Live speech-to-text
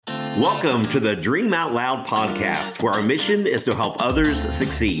Welcome to the Dream Out Loud podcast, where our mission is to help others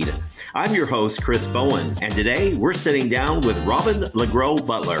succeed. I'm your host, Chris Bowen, and today we're sitting down with Robin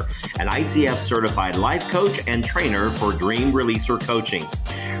LaGrow-Buttler, an ICF-certified life coach and trainer for Dream Releaser coaching.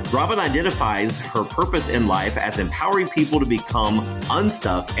 Robin identifies her purpose in life as empowering people to become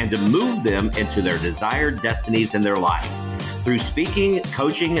unstuck and to move them into their desired destinies in their life. Through speaking,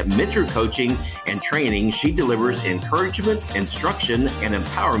 coaching, mentor coaching, and training, she delivers encouragement, instruction, and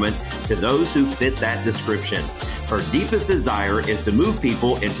empowerment to those who fit that description. Her deepest desire is to move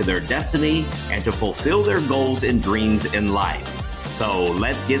people into their destiny and to fulfill their goals and dreams in life. So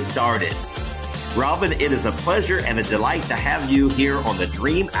let's get started. Robin, it is a pleasure and a delight to have you here on the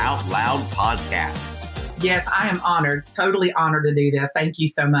Dream Out Loud podcast. Yes, I am honored, totally honored to do this. Thank you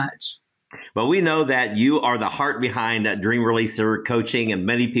so much. Well, we know that you are the heart behind Dream Releaser coaching, and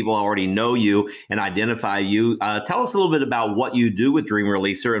many people already know you and identify you. Tell us a little bit about what you do with Dream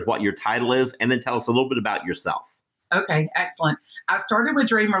Releaser and what your title is, and then tell us a little bit about yourself. Okay, excellent. I started with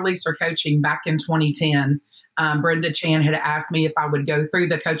Dream Releaser coaching back in 2010. Brenda Chan had asked me if I would go through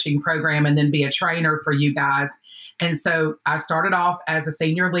the coaching program and then be a trainer for you guys. And so I started off as a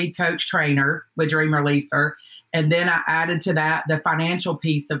senior lead coach trainer with Dream Releaser. And then I added to that the financial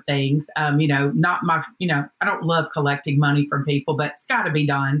piece of things. I don't love collecting money from people, but it's got to be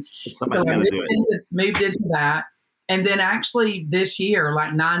done. So I moved into that. And then actually this year,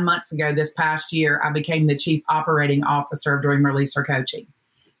 like 9 months ago, this past year, I became the chief operating officer of Dream Releaser Coaching.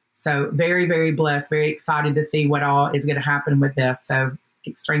 So very, very blessed, very excited to see what all is going to happen with this. So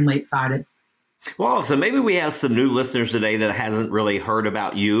extremely excited. Well, so maybe we have some new listeners today that hasn't really heard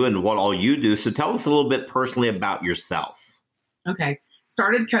about you and what all you do. So tell us a little bit personally about yourself. Okay.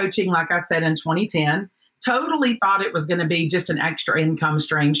 Started coaching, like I said, in 2010. Totally thought it was going to be just an extra income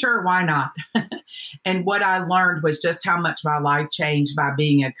stream. Sure, why not? And what I learned was just how much my life changed by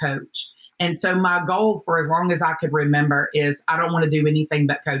being a coach. And so my goal for as long as I could remember is I don't want to do anything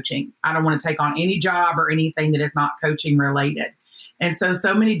but coaching. I don't want to take on any job or anything that is not coaching related. And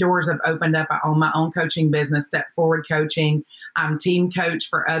so many doors have opened up. I own my own coaching business, Step Forward Coaching. I'm team coach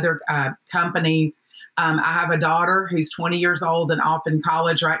for other companies. I have a daughter who's 20 years old and off in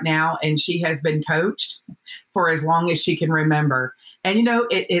college right now, and she has been coached for as long as she can remember. And,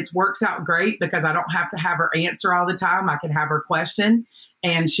 it works out great because I don't have to have her answer all the time. I can have her question.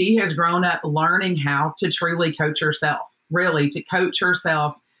 And she has grown up learning how to truly coach herself, really to coach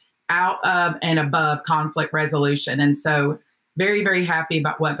herself out of and above conflict resolution. And so very, very happy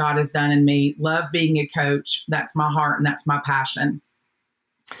about what God has done in me. Love being a coach. That's my heart and that's my passion.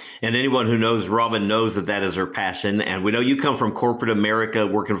 And anyone who knows Robin knows that that is her passion. And we know you come from corporate America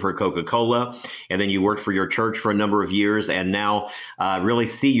working for Coca-Cola, and then you worked for your church for a number of years, and now really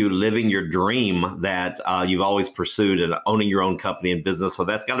see you living your dream that you've always pursued and owning your own company and business. So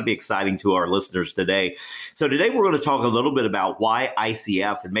that's got to be exciting to our listeners today. So today we're going to talk a little bit about why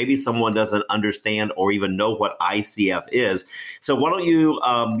ICF, and maybe someone doesn't understand or even know what ICF is. So why don't you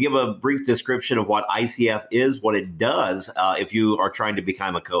give a brief description of what ICF is, what it does, if you are trying to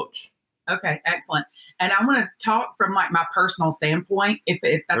become a coach. Okay, excellent. And I want to talk from like my personal standpoint, if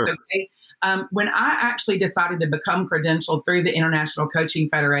that's sure. Okay. When I actually decided to become credentialed through the International Coaching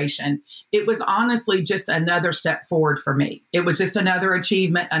Federation, it was honestly just another step forward for me. It was just another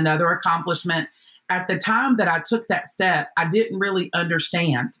achievement, another accomplishment. At the time that I took that step, I didn't really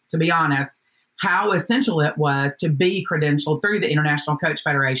understand, to be honest, how essential it was to be credentialed through the International Coach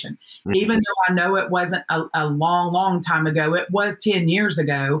Federation. Mm-hmm. Even though I know it wasn't a long, long time ago, it was 10 years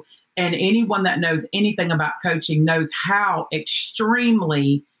ago. And anyone that knows anything about coaching knows how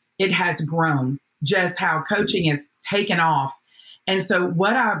extremely it has grown, just how coaching has taken off. And so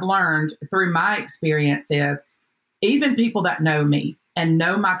what I've learned through my experience is even people that know me and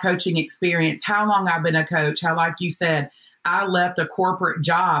know my coaching experience, how long I've been a coach, how, like you said, I left a corporate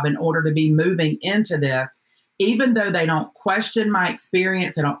job in order to be moving into this, even though they don't question my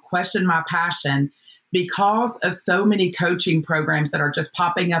experience, they don't question my passion, because of so many coaching programs that are just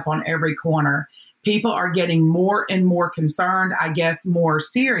popping up on every corner, people are getting more and more concerned, I guess, more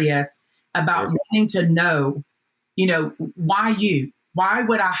serious about wanting to know, why you? Why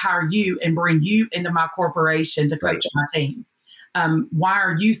would I hire you and bring you into my corporation to coach my team? Why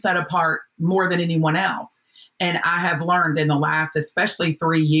are you set apart more than anyone else? And I have learned in the last, especially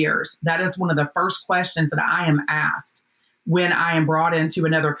 3 years, that is one of the first questions that I am asked when I am brought into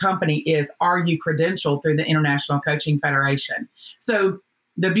another company is, are you credentialed through the International Coaching Federation? So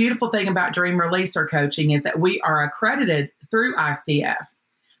the beautiful thing about Dream Releaser Coaching is that we are accredited through ICF.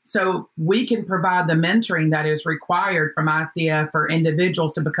 So we can provide the mentoring that is required from ICF for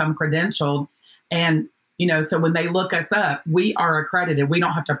individuals to become credentialed. And So when they look us up, we are accredited. We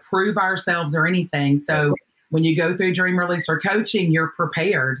don't have to prove ourselves or anything. So when you go through Dream Releaser coaching, you're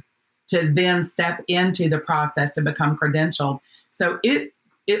prepared to then step into the process to become credentialed. So it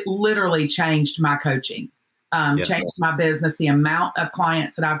literally changed my coaching, changed my business. The amount of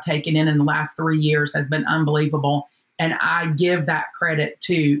clients that I've taken in the last 3 years has been unbelievable. And I give that credit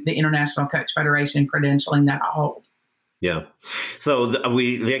to the International Coach Federation credentialing that I hold. Yeah. So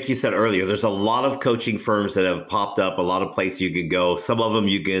like you said earlier, there's a lot of coaching firms that have popped up, a lot of places you can go. Some of them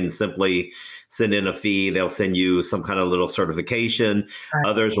you can simply send in a fee. They'll send you some kind of little certification. Right.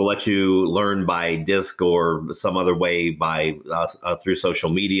 Others will let you learn by disc or some other way by through social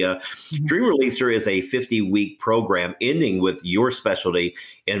media. Mm-hmm. Dream Releaser is a 50-week program ending with your specialty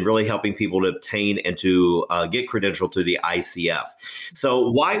and really helping people to obtain and to get credentialed through the ICF. So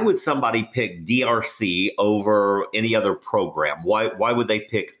why would somebody pick DRC over any other program? Why would they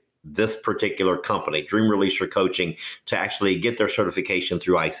pick this particular company, Dream Releaser Coaching, to actually get their certification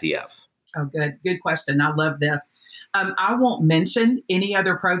through ICF? Oh, good. Good question. I love this. I won't mention any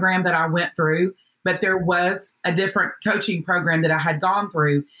other program that I went through, but there was a different coaching program that I had gone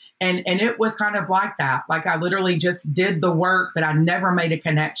through. And it was kind of like that. Like I literally just did the work, but I never made a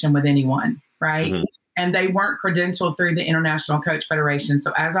connection with anyone. Right. Mm-hmm. And they weren't credentialed through the International Coach Federation.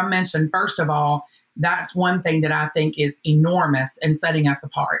 So as I mentioned, first of all, that's one thing that I think is enormous in setting us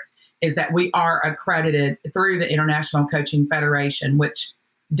apart, is that we are accredited through the International Coaching Federation, which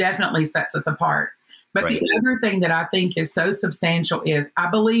definitely sets us apart. But right. The other thing that I think is so substantial is I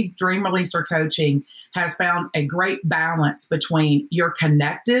believe Dream Releaser Coaching has found a great balance between you're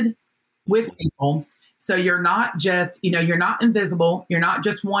connected with people. So you're not just, you're not invisible. You're not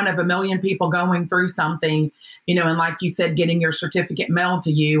just one of a million people going through something, and like you said, getting your certificate mailed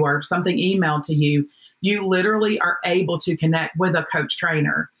to you or something emailed to you. You literally are able to connect with a coach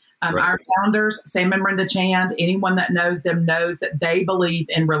trainer. Right. Our founders, Sam and Brenda Chand, anyone that knows them knows that they believe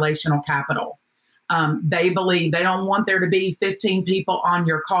in relational capital. They don't want there to be 15 people on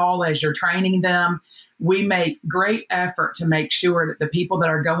your call as you're training them. We make great effort to make sure that the people that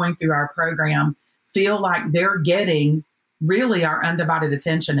are going through our program feel like they're getting really our undivided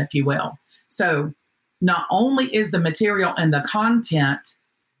attention, if you will. So not only is the material and the content,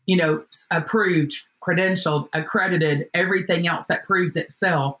 approved, credentialed, accredited, everything else that proves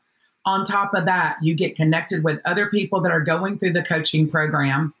itself. On top of that, you get connected with other people that are going through the coaching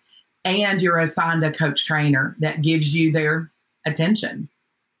program, and you're assigned a coach trainer that gives you their attention.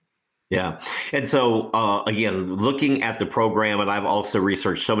 Yeah. And so, again, looking at the program, and I've also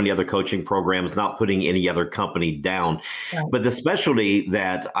researched so many other coaching programs, not putting any other company down. Right. But the specialty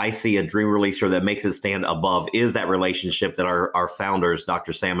that I see at Dream Releaser that makes it stand above is that relationship that our founders,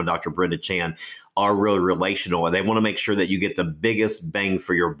 Dr. Sam and Dr. Brenda Chan, are really relational, and they want to make sure that you get the biggest bang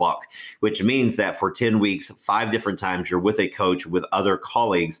for your buck, which means that for 10 weeks, 5 different times, you're with a coach with other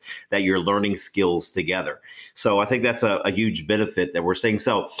colleagues that you're learning skills together. So I think that's a huge benefit that we're seeing.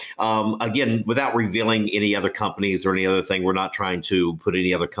 So again, without revealing any other companies or any other thing, we're not trying to put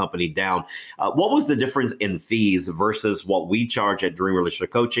any other company down. What was the difference in fees versus what we charge at Dream Releaser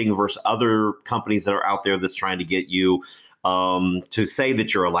Coaching versus other companies that are out there that's trying to get you to say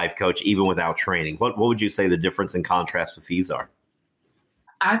that you're a life coach even without training? What would you say the difference in contrast with fees are?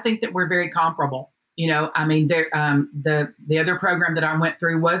 I think that we're very comparable. The other program that I went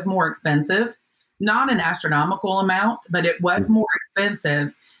through was more expensive, not an astronomical amount, but it was more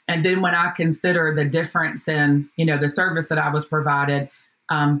expensive. And then when I consider the difference in, the service that I was provided,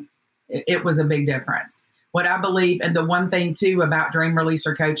 it was a big difference. What I believe, and the one thing too about Dream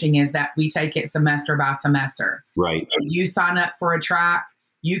Releaser Coaching is that we take it semester by semester. Right. So you sign up for a track,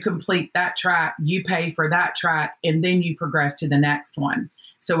 you complete that track, you pay for that track, and then you progress to the next one.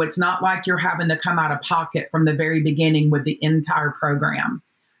 So it's not like you're having to come out of pocket from the very beginning with the entire program.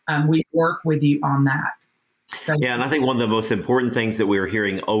 We work with you on that. So, yeah, and I think one of the most important things that we're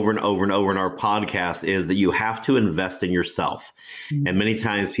hearing over and over and over in our podcast is that you have to invest in yourself. Mm-hmm. And many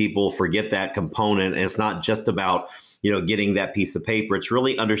times people forget that component. And it's not just about, getting that piece of paper. It's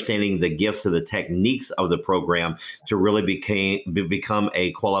really understanding the gifts and the techniques of the program to really become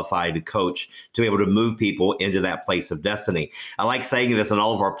a qualified coach to be able to move people into that place of destiny. I like saying this in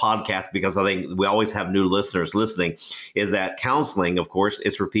all of our podcasts because I think we always have new listeners listening, is that counseling, of course,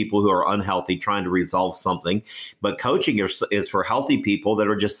 is for people who are unhealthy, trying to resolve something, but coaching is for healthy people that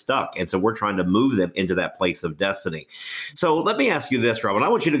are just stuck. And so we're trying to move them into that place of destiny. So let me ask you this, Robin. I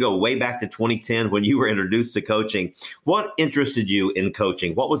want you to go way back to 2010 when you were introduced to coaching. What interested you in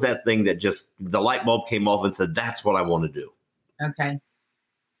coaching? What was that thing that just the light bulb came off and said, that's what I want to do? Okay.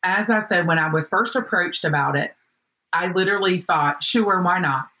 As I said, when I was first approached about it, I literally thought, sure, why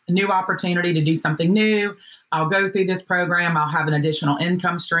not? a new opportunity to do something new. I'll go through this program. I'll have an additional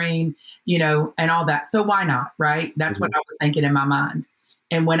income stream, and all that. So why not, right? That's what I was thinking in my mind.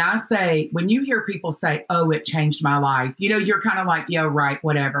 And when you hear people say, oh, it changed my life, you're kind of like, yo, right,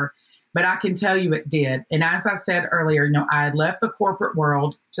 whatever. But I can tell you it did. And as I said earlier, I had left the corporate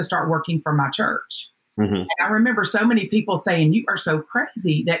world to start working for my church. And I remember so many people saying, you are so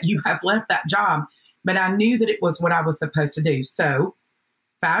crazy that you have left that job. But I knew that it was what I was supposed to do. So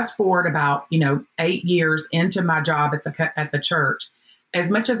fast forward about, 8 years into my job at the church, as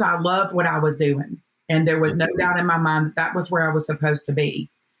much as I loved what I was doing, and there was no doubt in my mind that was where I was supposed to be,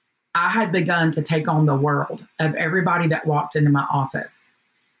 I had begun to take on the world of everybody that walked into my office.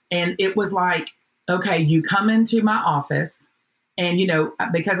 And it was like, okay, you come into my office and,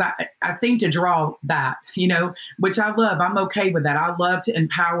 because I seem to draw that, which I love. I'm okay with that. I love to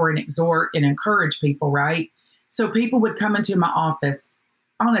empower and exhort and encourage people, right? So people would come into my office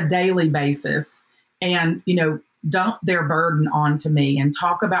on a daily basis and, dump their burden onto me and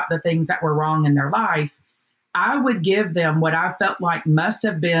talk about the things that were wrong in their life. I would give them what I felt like must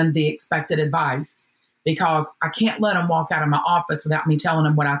have been the expected advice, because I can't let them walk out of my office without me telling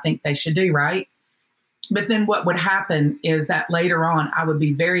them what I think they should do, right? But then what would happen is that later on, I would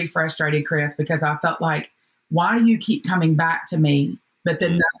be very frustrated, Chris, because I felt like, why do you keep coming back to me? But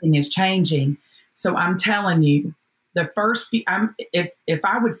then nothing is changing. So I'm telling you, the first, if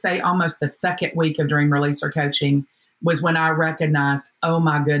I would say almost the second week of Dream Releaser coaching was when I recognized, oh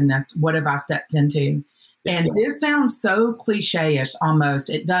my goodness, what have I stepped into? And this sounds so cliche-ish almost,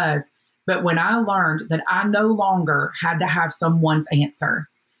 it does. But when I learned that I no longer had to have someone's answer,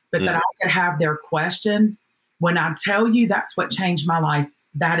 but that I could have their question, when I tell you that's what changed my life,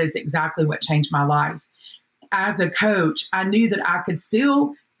 that is exactly what changed my life. As a coach, I knew that I could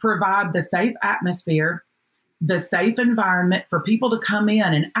still provide the safe atmosphere, the safe environment for people to come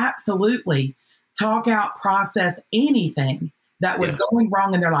in and absolutely talk out, process anything that was going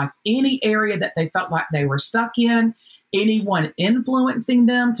wrong in their life, any area that they felt like they were stuck in, anyone influencing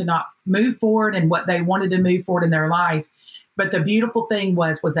them to not move forward and what they wanted to move forward in their life. But the beautiful thing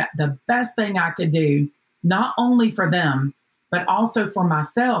was that the best thing I could do, not only for them, but also for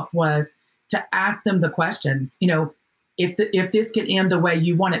myself, was to ask them the questions. If this could end the way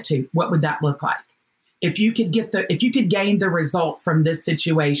you want it to, what would that look like? If you could gain the result from this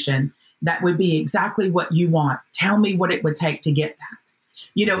situation, that would be exactly what you want. Tell me what it would take to get that.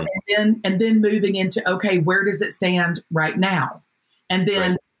 And then moving into, okay, where does it stand right now? And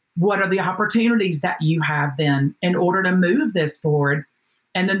then what are the opportunities that you have then in order to move this forward?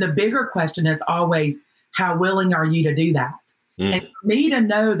 And then the bigger question is always, how willing are you to do that? And for me to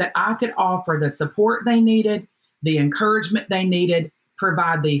know that I could offer the support they needed, the encouragement they needed,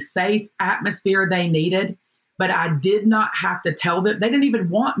 provide the safe atmosphere they needed, but I did not have to tell them. They didn't even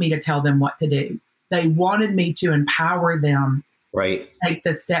want me to tell them what to do. They wanted me to empower them, take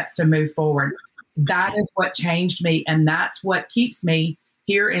the steps to move forward. That is what changed me. And that's what keeps me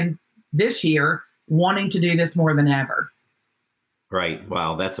here in this year wanting to do this more than ever. Right.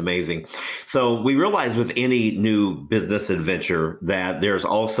 Wow. That's amazing. So we realize with any new business adventure that there's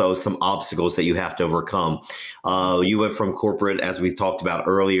also some obstacles that you have to overcome. You went from corporate, as we talked about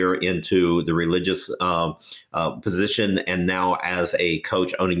earlier, into the religious position, and now as a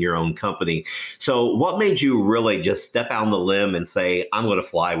coach owning your own company. So what made you really just step out on the limb and say, I'm going to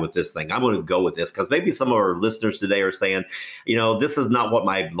fly with this thing. I'm going to go with this? Because maybe some of our listeners today are saying, this is not what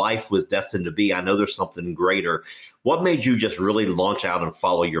my life was destined to be. I know there's something greater. What made you just really launch out and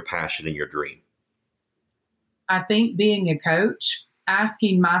follow your passion and your dream? I think being a coach,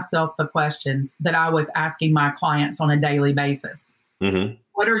 asking myself the questions that I was asking my clients on a daily basis.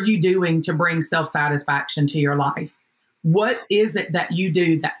 What are you doing to bring self-satisfaction to your life? What is it that you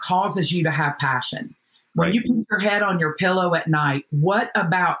do that causes you to have passion? When you put your head on your pillow at night, what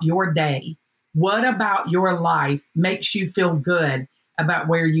about your day? What about your life makes you feel good about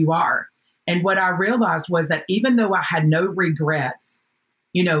where you are? And what I realized was that even though I had no regrets,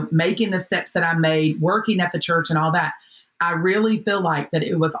 making the steps that I made, working at the church and all that, I really feel like that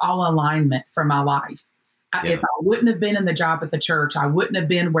it was all alignment for my life. If I wouldn't have been in the job at the church, I wouldn't have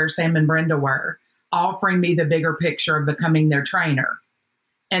been where Sam and Brenda were, offering me the bigger picture of becoming their trainer.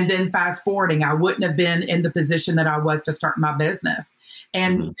 And then fast forwarding, I wouldn't have been in the position that I was to start my business.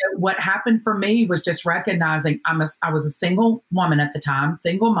 And what happened for me was just recognizing I was a single woman at the time,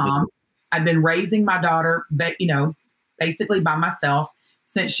 single mom. I've been raising my daughter, basically by myself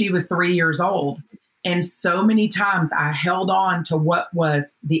since she was 3 years old. And so many times I held on to what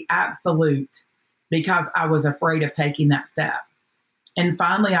was the absolute because I was afraid of taking that step. And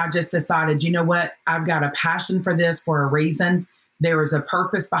finally, I just decided, you know what? I've got a passion for this for a reason. There is a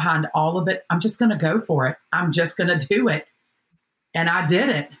purpose behind all of it. I'm just going to go for it. I'm just going to do it. And I did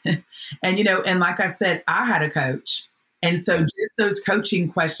it. And, and like I said, I had a coach. And so just those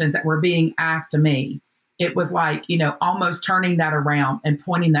coaching questions that were being asked to me, it was like, almost turning that around and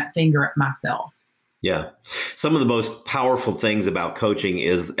pointing that finger at myself. Yeah. Some of the most powerful things about coaching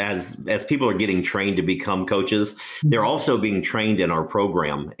is as people are getting trained to become coaches, they're also being trained in our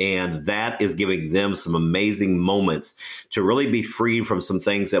program. And that is giving them some amazing moments to really be freed from some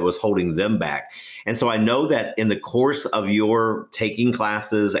things that was holding them back. And so I know that in the course of your taking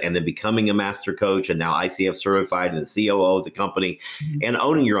classes and then becoming a master coach and now ICF certified and the COO of the company and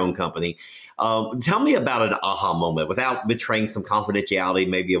owning your own company, tell me about an aha moment without betraying some confidentiality,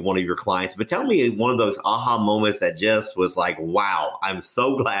 maybe of one of your clients, but tell me one of those aha moments that just was like, wow, I'm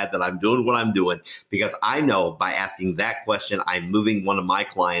so glad that I'm doing what I'm doing, because I know by asking that question, I'm moving one of my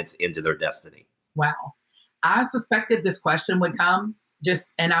clients into their destiny. Wow. I suspected this question would come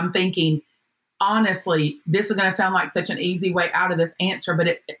and I'm thinking, honestly, this is going to sound like such an easy way out of this answer, but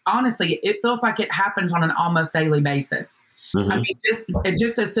honestly, it feels like it happens on an almost daily basis. I mean,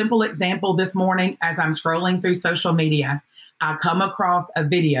 just a simple example this morning, as I'm scrolling through social media, I come across a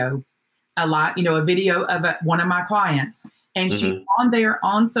video of one of my clients, and she's on there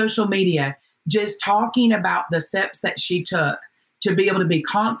on social media, just talking about the steps that she took to be able to be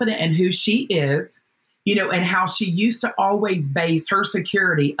confident in who she is, and how she used to always base her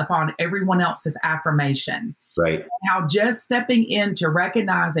security upon everyone else's affirmation. Right. And how just stepping into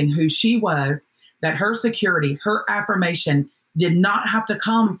recognizing who she was, that her security, her affirmation did not have to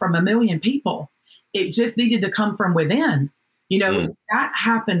come from a million people. It just needed to come from within. That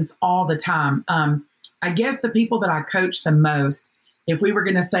happens all the time. I guess the people that I coach the most, if we were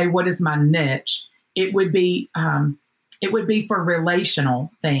going to say, what is my niche, it would be for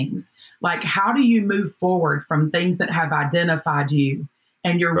relational things. Like, how do you move forward from things that have identified you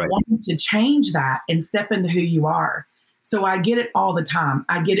and you're wanting to change that and step into who you are? So I get it all the time.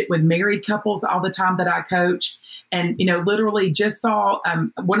 I get it with married couples all the time that I coach, and literally just saw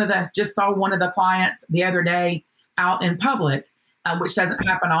one of the clients the other day out in public, which doesn't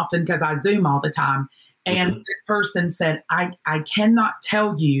happen often because I Zoom all the time. And this person said, "I cannot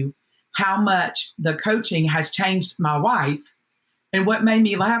tell you how much the coaching has changed my wife." And what made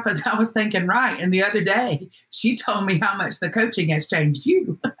me laugh is I was thinking, right. And the other day she told me how much the coaching has changed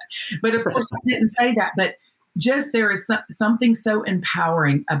you. But of course I didn't say that. But just there is something so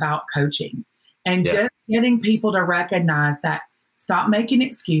empowering about coaching, and just getting people to recognize that, stop making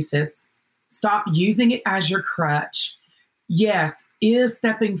excuses, stop using it as your crutch. Yes, is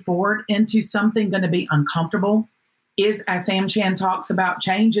stepping forward into something going to be uncomfortable? Is, as Sam Chan talks about,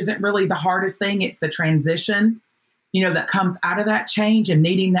 change isn't really the hardest thing. It's the transition, that comes out of that change and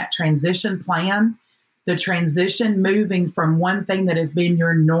needing that transition plan, the transition moving from one thing that has been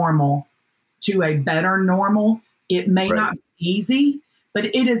your normal to a better normal. It may not be easy, but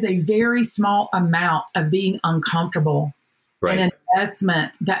it is a very small amount of being uncomfortable, an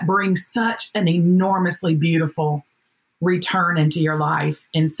investment that brings such an enormously beautiful return into your life.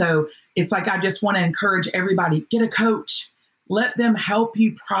 And so it's like, I just want to encourage everybody, get a coach, let them help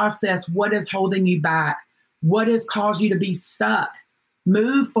you process what is holding you back, what has caused you to be stuck.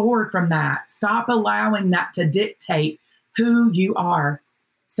 Move forward from that. Stop allowing that to dictate who you are.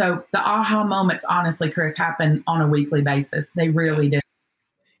 So the aha moments, honestly, Chris, happen on a weekly basis. They really do.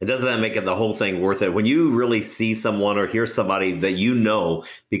 And doesn't that make it the whole thing worth it? When you really see someone or hear somebody that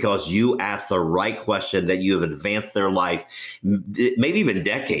because you asked the right question, that you have advanced their life, maybe even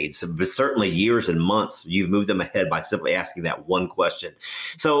decades, but certainly years and months, you've moved them ahead by simply asking that one question.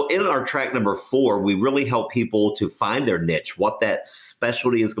 So in our track number 4, we really help people to find their niche, what that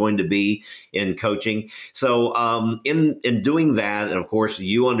specialty is going to be in coaching. So in doing that, and of course,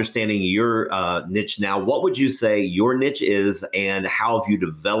 you understanding your niche now, what would you say your niche is, and how have you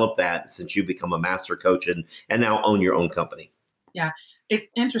developed that since you become a master coach and now own your own company? Yeah, it's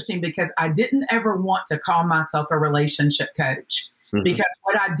interesting because I didn't ever want to call myself a relationship coach, because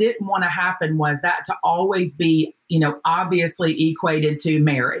what I didn't want to happen was that to always be, obviously equated to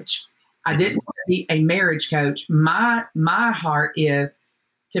marriage. I didn't want to be a marriage coach. My heart is,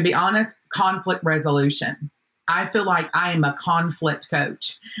 to be honest, conflict resolution. I feel like I am a conflict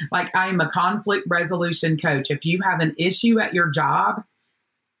coach. Like, I am a conflict resolution coach. If you have an issue at your job,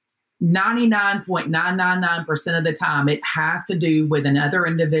 99.999% of the time, it has to do with another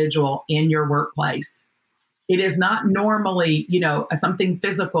individual in your workplace. It is not normally, something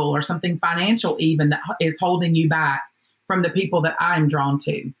physical or something financial even that is holding you back from the people that I'm drawn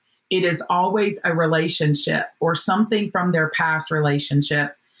to. It is always a relationship or something from their past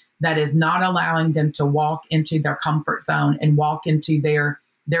relationships that is not allowing them to walk into their comfort zone and walk into their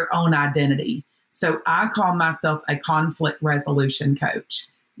own identity. So I call myself a conflict resolution coach.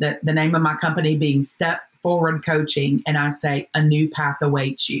 The name of my company being Step Forward Coaching. And I say, a new path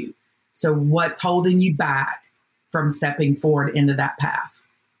awaits you. So what's holding you back from stepping forward into that path?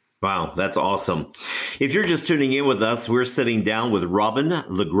 Wow, that's awesome. If you're just tuning in with us, we're sitting down with Robin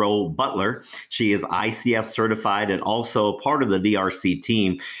LaGrow-Buttler. She is ICF certified and also part of the DRC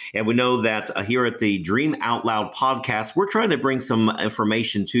team. And we know that here at the Dream Out Loud podcast, we're trying to bring some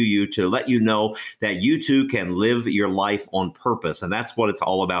information to you to let you know that you too can live your life on purpose. And that's what it's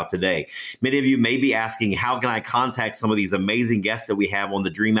all about today. Many of you may be asking, how can I contact some of these amazing guests that we have on the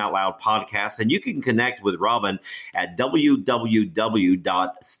Dream Out Loud podcast? And you can connect with Robin at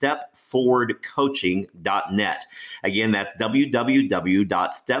www.stepforwardcoaching.net. Again, that's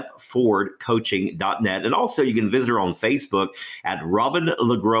www.stepforwardcoaching.net. And also you can visit her on Facebook at Robin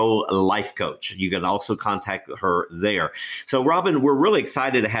LaGrow Life Coach. You can also contact her there. So Robin, we're really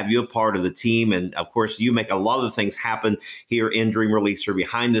excited to have you a part of the team. And of course, you make a lot of the things happen here in Dream Releaser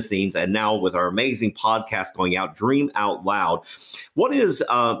behind the scenes. And now with our amazing podcast going out, Dream Out Loud. What is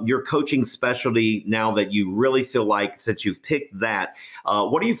your coaching specialty now that you really feel like, since you've picked that,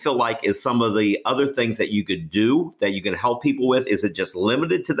 what do you feel like is some of the other things that you could do that you can help people with? Is it just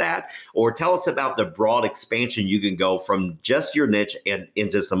limited to that? Or tell us about the broad expansion you can go from just your niche and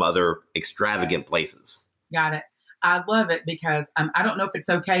into some other extravagant places. Got it. I love it because I don't know if it's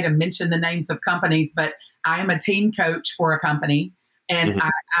okay to mention the names of companies, but I am a team coach for a company. And I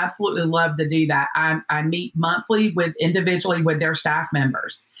absolutely love to do that. I meet monthly individually with their staff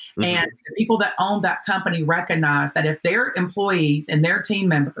members. And the people that own that company recognize that if their employees and their team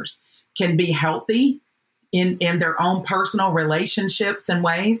members can be healthy in their own personal relationships and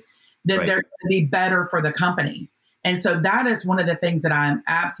ways, then they're going to be better for the company. And so that is one of the things that I'm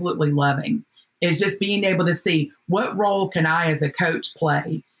absolutely loving, is just being able to see what role can I as a coach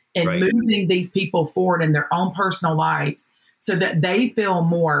play in moving these people forward in their own personal lives, so that they feel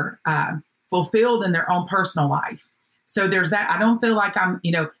more fulfilled in their own personal life. So there's that. I don't feel like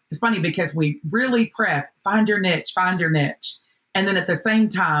it's funny because we really press, find your niche. And then at the same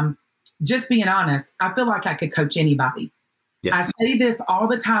time, just being honest, I feel like I could coach anybody. Yeah. I say this all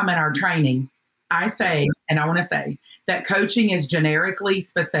the time in our training. I say, and I want to say, that coaching is generically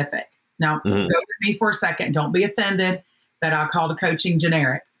specific. Now, go with me for a second. Don't be offended that I call the coaching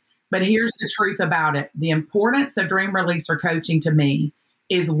generic. But here's the truth about it. The importance of Dream Releaser coaching to me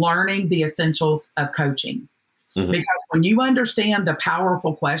is learning the essentials of coaching. Because when you understand the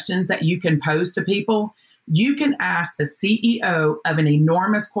powerful questions that you can pose to people, you can ask the CEO of an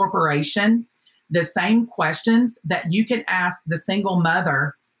enormous corporation the same questions that you can ask the single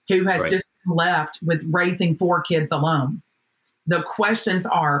mother who has just left with raising 4 kids alone. The questions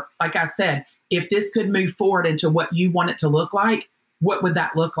are, like I said, if this could move forward into what you want it to look like, what would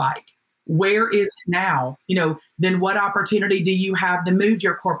that look like? Where is it now? Then what opportunity do you have to move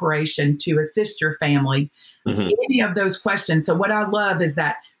your corporation to assist your family? Any of those questions. So what I love is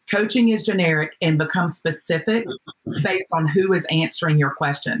that coaching is generic and becomes specific based on who is answering your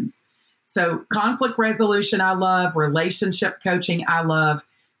questions. So conflict resolution, I love. Relationship coaching, I love.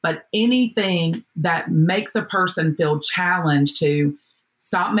 But anything that makes a person feel challenged to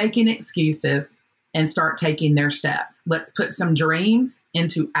stop making excuses and start taking their steps. Let's put some dreams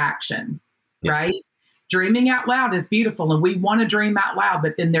into action, right? Dreaming out loud is beautiful, and we want to dream out loud,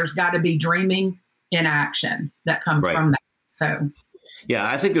 but then there's got to be dreaming in action that comes from that. So,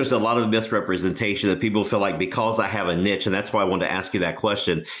 yeah, I think there's a lot of misrepresentation that people feel like because I have a niche, and that's why I wanted to ask you that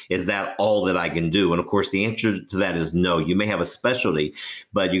question, is that all that I can do? And of course, the answer to that is no. You may have a specialty,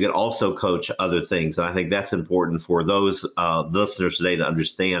 but you can also coach other things. And I think that's important for those listeners today to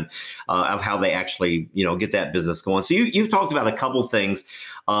understand of how they actually, get that business going. So you've talked about a couple things.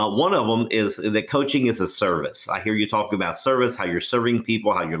 One of them is that coaching is a service. I hear you talking about service, how you're serving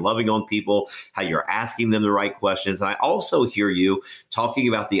people, how you're loving on people, how you're asking them the right questions. And I also hear you talking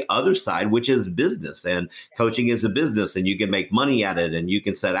about the other side, which is business. And coaching is a business, and you can make money at it, and you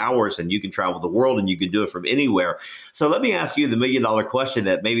can set hours, and you can travel the world, and you can do it from anywhere. So let me ask you the $1 million question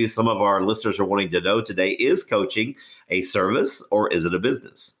that maybe some of our listeners are wanting to know today. Is coaching a service, or is it a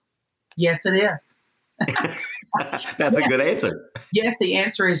business? Yes, it is. That's a good answer. Yes, the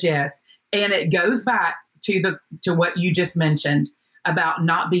answer is yes. And it goes back to what you just mentioned about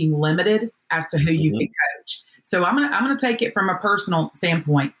not being limited as to who you can coach. So I'm gonna take it from a personal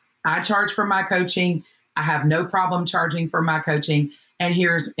standpoint. I charge for my coaching. I have no problem charging for my coaching. And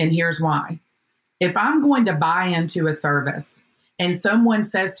here's why. If I'm going to buy into a service and someone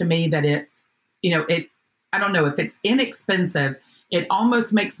says to me that it's, I don't know if it's inexpensive, it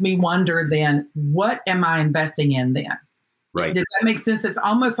almost makes me wonder then, what am I investing in then? Right. Does that make sense? It's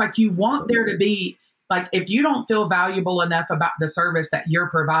almost like you want there to be, like, if you don't feel valuable enough about the service that you're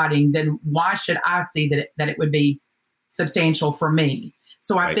providing, then why should I see that it would be substantial for me?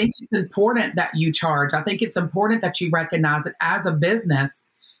 So I think it's important that you charge. I think it's important that you recognize it as a business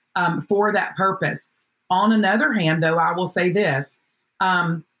for that purpose. On another hand, though, I will say this.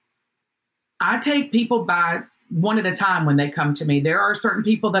 I take people by one at a time when they come to me. There are certain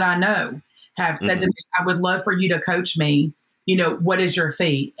people that I know have said to me, I would love for you to coach me. What is your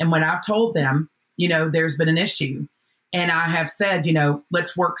fee? And when I've told them, there's been an issue, and I have said,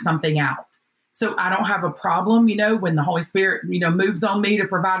 let's work something out. So I don't have a problem, when the Holy Spirit, moves on me to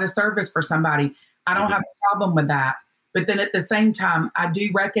provide a service for somebody. I don't have a problem with that. But then at the same time, I do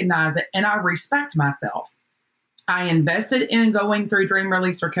recognize it, and I respect myself. I invested in going through Dream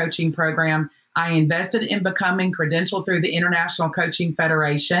Releaser Coaching Program. I invested in becoming credentialed through the International Coaching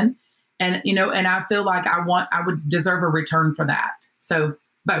Federation. And, and I feel like I would deserve a return for that. So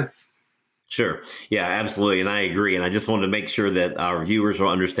both. Sure. Yeah, absolutely. And I agree. And I just wanted to make sure that our viewers were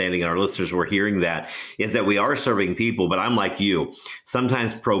understanding, our listeners were hearing that, is that we are serving people. But I'm like you.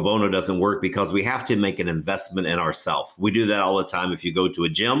 Sometimes pro bono doesn't work because we have to make an investment in ourselves. We do that all the time. If you go to a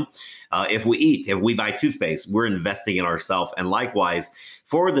gym, if we eat, if we buy toothpaste, we're investing in ourselves. And likewise,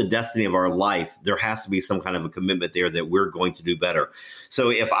 for the destiny of our life, there has to be some kind of a commitment there that we're going to do better. So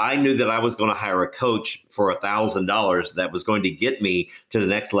if I knew that I was going to hire a coach for $1,000 that was going to get me to the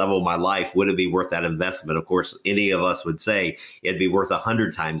next level of my life, would it be worth that investment? Of course, any of us would say it'd be worth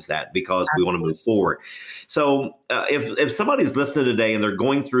 100 times that, because we want to move forward. So if somebody's listening today and they're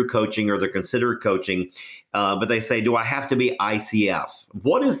going through coaching, or they're considering coaching, but they say, do I have to be ICF?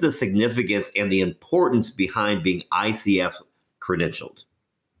 What is the significance and the importance behind being ICF credentialed?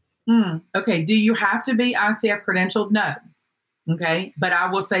 Okay. Do you have to be ICF credentialed? No. Okay. But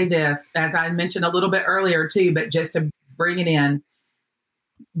I will say this, as I mentioned a little bit earlier too, but just to bring it in,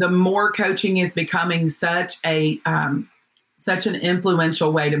 the more coaching is becoming such an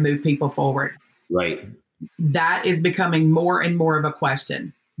influential way to move people forward. Right. That is becoming more and more of a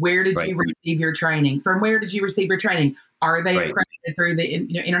question. Where did you receive your training? From where did you receive your training? Are they accredited through the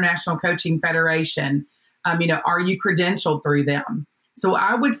International Coaching Federation? Are you credentialed through them? So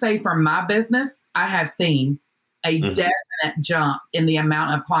I would say from my business, I have seen a definite jump in the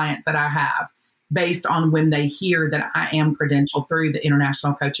amount of clients that I have based on when they hear that I am credentialed through the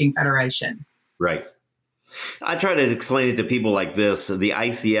International Coaching Federation. Right. I try to explain it to people like this. The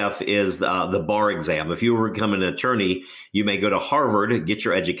ICF is the bar exam. If you were to become an attorney, you may go to Harvard, get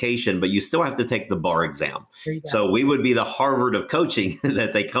your education, but you still have to take the bar exam. So we would be the Harvard of coaching,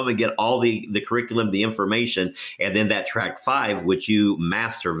 that they come and get all the curriculum, the information, and then that track 5, which you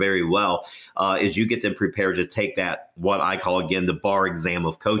master very well, is you get them prepared to take that, what I call, again, the bar exam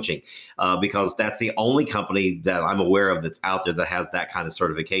of coaching, because that's the only company that I'm aware of that's out there that has that kind of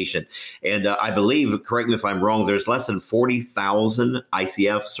certification. And I believe, correct me if I'm wrong, there's less than 40,000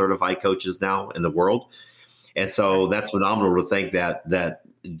 ICF certified coaches now in the world. And so that's phenomenal to think that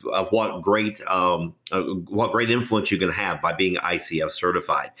of what great influence you can have by being ICF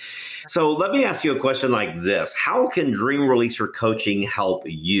certified. So let me ask you a question like this. How can Dream Releaser Coaching help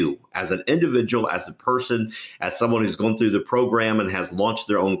you as an individual, as a person, as someone who's gone through the program and has launched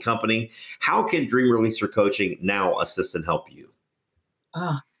their own company? How can Dream Releaser Coaching now assist and help you?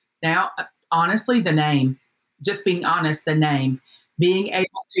 Now, honestly, the name, just being honest, the name, being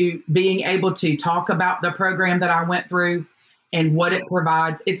able to talk about the program that I went through and what it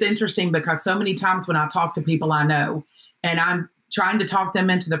provides. It's interesting because so many times when I talk to people I know and I'm trying to talk them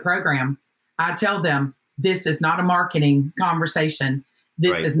into the program, I tell them, this is not a marketing conversation.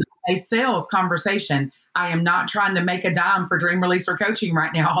 This is not a sales conversation. I am not trying to make a dime for Dream Releaser Coaching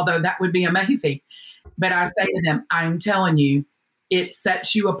right now, although that would be amazing. But I say to them, I'm telling you, it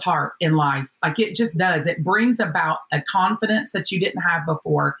sets you apart in life. Like it just does. It brings about a confidence that you didn't have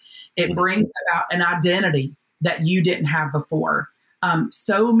before. It brings about an identity that you didn't have before.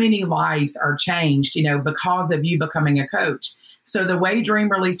 So many lives are changed, because of you becoming a coach. So the way Dream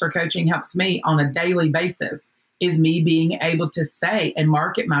Releaser Coaching helps me on a daily basis is me being able to say and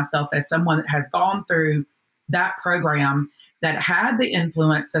market myself as someone that has gone through that program, that had the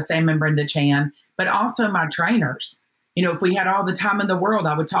influence of Sam and Brenda Chan, but also my trainers. If we had all the time in the world,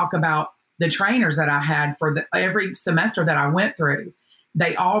 I would talk about the trainers that I had for every semester that I went through.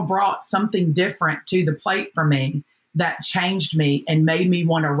 They all brought something different to the plate for me that changed me and made me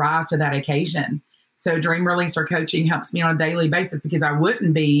want to rise to that occasion. So Dream Releaser Coaching helps me on a daily basis, because I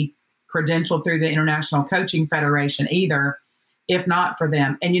wouldn't be credentialed through the International Coaching Federation either, if not for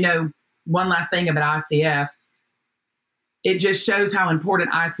them. And one last thing about ICF, it just shows how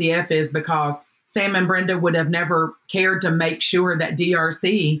important ICF is, because Sam and Brenda would have never cared to make sure that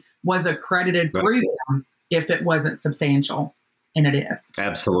DRC was accredited through them if it wasn't substantial. And it is.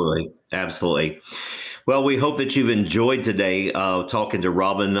 Absolutely. Absolutely. Well, we hope that you've enjoyed today talking to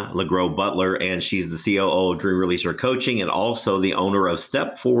Robin LaGrow-Buttler, and she's the COO of Dream Releaser Coaching and also the owner of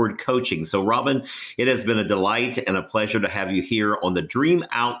Step Forward Coaching. So, Robin, it has been a delight and a pleasure to have you here on the Dream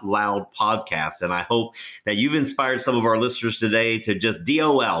Out Loud podcast. And I hope that you've inspired some of our listeners today to just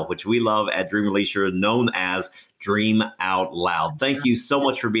DOL, which we love at Dream Releaser, known as Dream Out Loud. Thank you so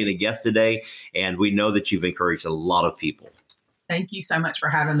much for being a guest today. And we know that you've encouraged a lot of people. Thank you so much for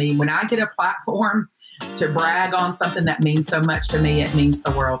having me. When I get a platform to brag on something that means so much to me, it means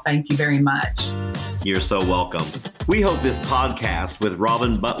the world. Thank you very much. You're so welcome. We hope this podcast with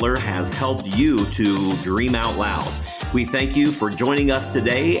Robin Buttler has helped you to dream out loud. We thank you for joining us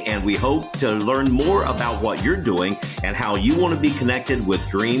today, and we hope to learn more about what you're doing and how you want to be connected with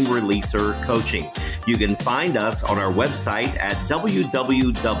Dream Releaser Coaching. You can find us on our website at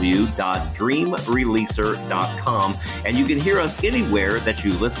www.dreamreleaser.com, and you can hear us anywhere that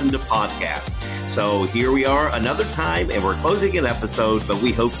you listen to podcasts. So here we are another time, and we're closing an episode, but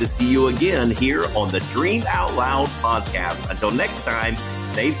we hope to see you again here on the Dream Out Loud podcast. Until next time,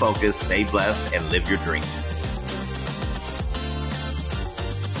 stay focused, stay blessed, and live your dream.